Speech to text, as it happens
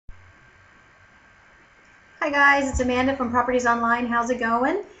Hi guys, it's Amanda from Properties Online. How's it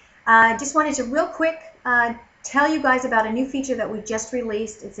going? Just wanted to real quick tell you guys about a new feature that we just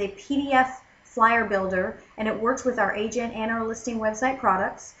released. It's a PDF flyer builder, and it works with our agent and our listing website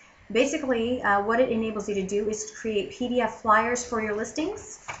products. Basically, what it enables you to do is to create PDF flyers for your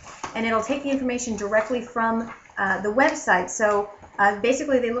listings, and it'll take the information directly from the website. So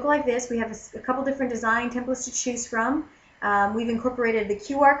basically, they look like this. We have a couple different design templates to choose from. We've incorporated the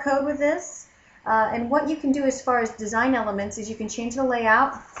QR code with this. And what you can do as far as design elements is you can change the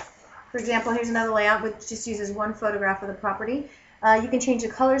layout. For example, here's another layout which just uses one photograph of the property. You can change the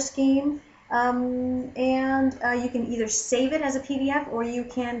color scheme, and you can either save it as a PDF or you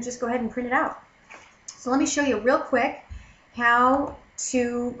can just go ahead and print it out. So let me show you real quick how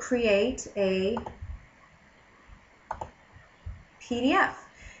to create a PDF.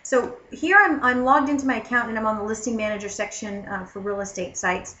 So here I'm logged into my account and I'm on the listing manager section for real estate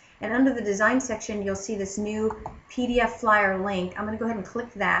sites. And under the design section, you'll see this new PDF flyer link. I'm going to go ahead and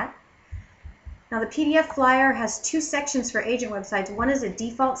click that. Now the PDF flyer has two sections for agent websites. One is a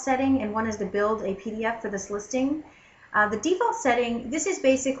default setting and one is to build a PDF for this listing. The default setting, this is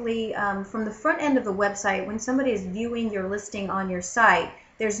basically from the front end of the website. When somebody is viewing your listing on your site,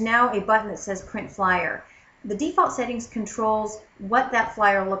 there's now a button that says print flyer. The default settings controls what that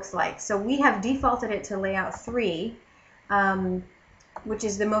flyer looks like. So we have defaulted it to layout 3. Which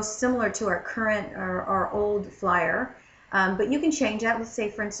is the most similar to our current or our old flyer. But you can change that. Let's say,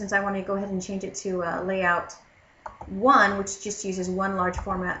 for instance, I want to go ahead and change it to layout 1, which just uses one large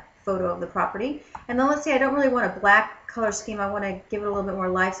format photo of the property. And then let's say I don't really want a black color scheme. I want to give it a little bit more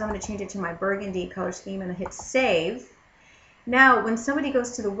life, so I'm going to change it to my burgundy color scheme and hit save. Now, when somebody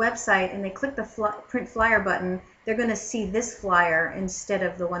goes to the website and they click the print flyer button, they're going to see this flyer instead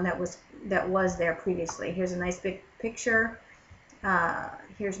of the one that was there previously. Here's a nice big picture.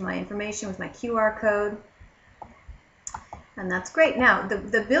 Here's my information with my QR code, and that's great. Now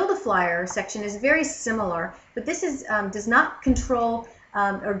the build a flyer section is very similar, but this is does not control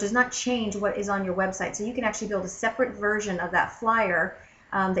or does not change what is on your website. So you can actually build a separate version of that flyer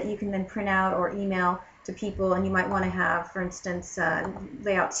that you can then print out or email to people. And you might want to have, for instance,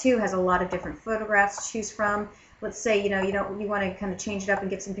 layout 2 has a lot of different photographs to choose from. Let's say you want to kind of change it up and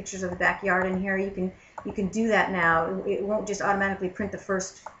get some pictures of the backyard in here. You can do that now. It won't just automatically print the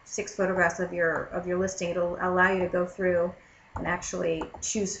first 6 photographs of your listing. It'll allow you to go through and actually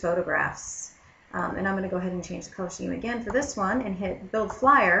choose photographs. And I'm going to go ahead and change the color scheme again for this one and hit build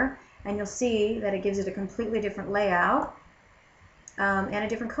flyer, and you'll see that it gives it a completely different layout and a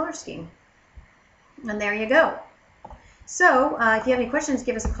different color scheme. And there you go. So if you have any questions,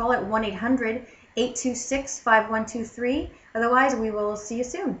 give us a call at 1-800-826-5123. Otherwise, we will see you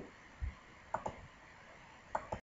soon.